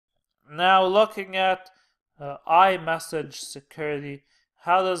Now looking at iMessage security,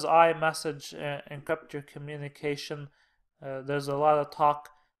 how does iMessage encrypt your communication? There's a lot of talk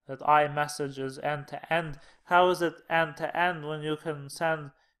that iMessage is end-to-end. How is it end-to-end when you can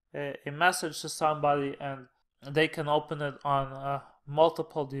send a message to somebody and they can open it on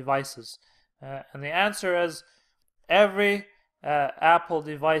multiple devices? And the answer is every Apple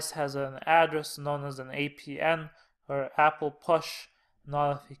device has an address known as an APN, or Apple Push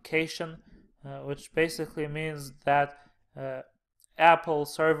Notification, which basically means that Apple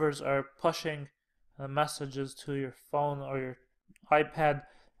servers are pushing messages to your phone or your iPad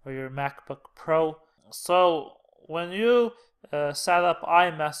or your MacBook Pro. So when you set up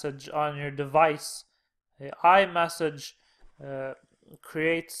iMessage on your device, iMessage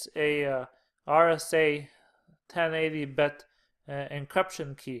creates a RSA 1080-bit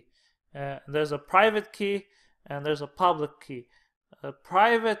encryption key. There's a private key and there's a public key. A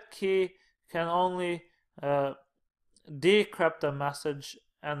private key can only decrypt a message,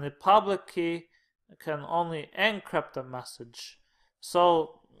 and the public key can only encrypt a message.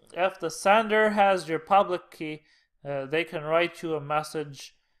 So if the sender has your public key, they can write you a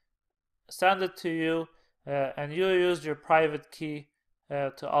message, send it to you, and you use your private key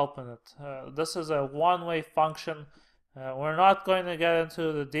to open it. This is a one-way function. We're not going to get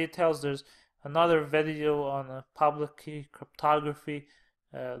into the details. There's another video on public key cryptography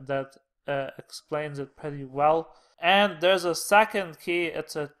that explains it pretty well. And there's a second key.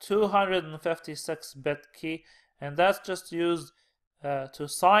 It's a 256-bit key, and that's just used to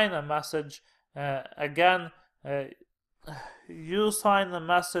sign a message. Again, you sign the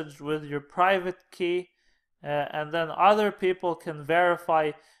message with your private key, and then other people can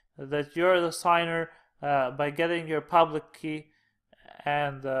verify that you're the signer by getting your public key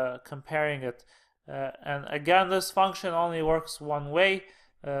and comparing it. And again, this function only works one way.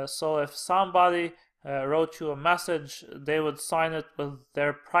 So if somebody wrote you a message, they would sign it with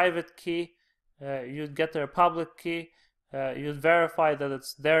their private key. You'd get their public key. You'd verify that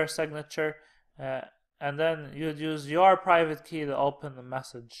it's their signature, and then you'd use your private key to open the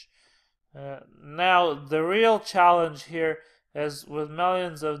message. Now, the real challenge here is with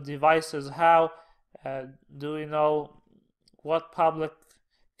millions of devices, how do we know what public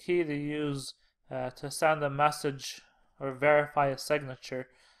key to use to send a message or verify a signature?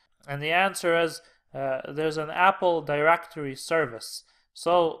 And the answer is there's an Apple directory service.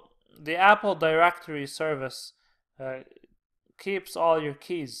 So the Apple directory service keeps all your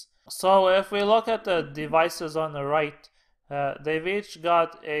keys. So if we look at the devices on the right, they've each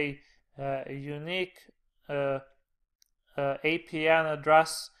got a unique APN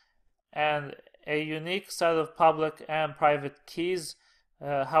address and a unique set of public and private keys.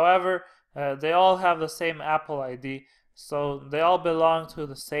 However, they all have the same Apple ID, so they all belong to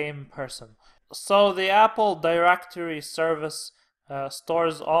the same person. So the Apple directory service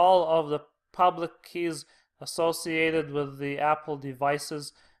stores all of the public keys associated with the Apple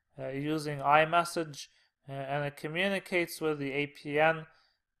devices using iMessage, and it communicates with the APN.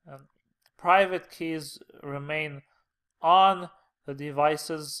 Private keys remain on the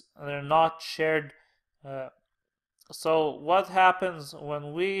devices, they're not shared. So what happens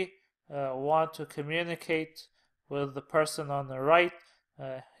when we want to communicate with the person on the right?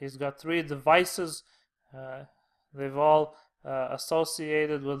 He's got 3 devices. They've all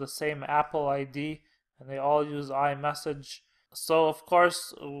associated with the same Apple ID, and they all use iMessage. So of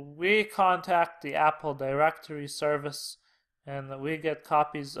course we contact the Apple directory service, and we get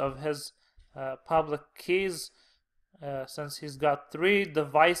copies of his public keys. Since he's got 3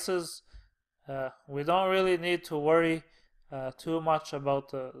 devices, we don't really need to worry too much about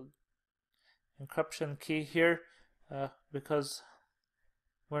the encryption key here, because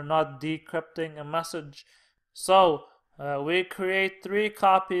we're not decrypting a message. So we create 3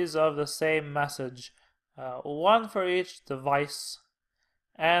 copies of the same message, 1 for each device,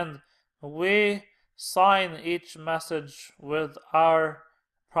 and we sign each message with our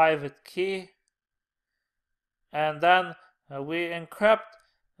private key, and then we encrypt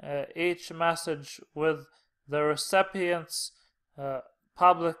each message with the recipient's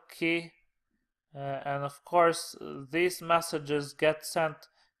public key, and of course these messages get sent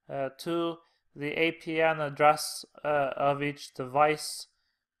to the APN address of each device,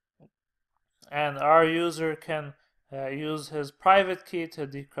 and our user can use his private key to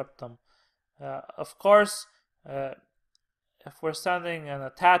decrypt them. Of course, if we're sending an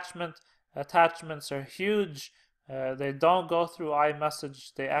attachment, attachments are huge. They don't go through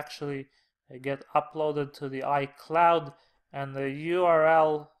iMessage. They actually get uploaded to the iCloud, and the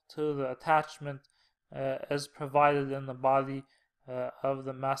URL to the attachment is provided in the body of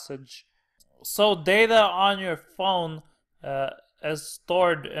the message. So data on your phone is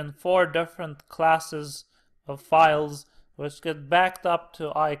stored in 4 different classes of files, which get backed up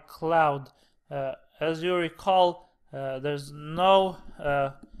to iCloud. As you recall, there's no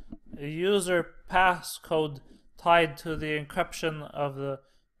user passcode tied to the encryption of the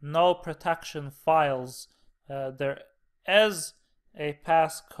no protection files. There is a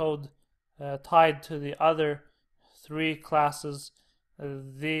passcode tied to the other 3 classes.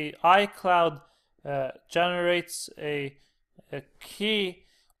 The iCloud generates a key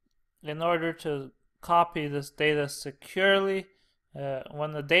in order to copy this data securely.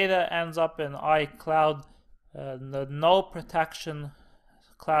 When the data ends up in iCloud, the no protection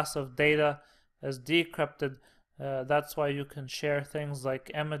class of data is decrypted. That's why you can share things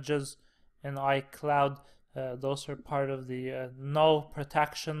like images in iCloud. Those are part of the no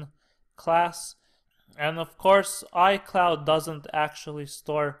protection class. And of course, iCloud doesn't actually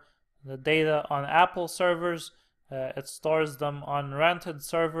store the data on Apple servers. It stores them on rented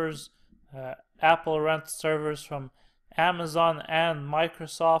servers. Apple rents servers from Amazon and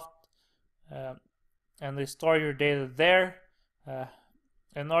Microsoft, and they store your data there.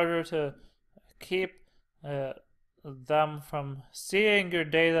 In order to keep them from seeing your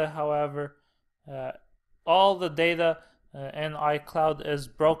data, however, all the data in iCloud is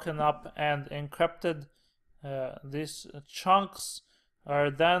broken up and encrypted. These chunks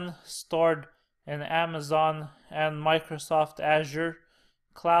are then stored in Amazon and Microsoft Azure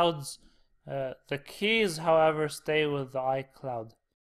clouds. The keys, however, stay with the iCloud.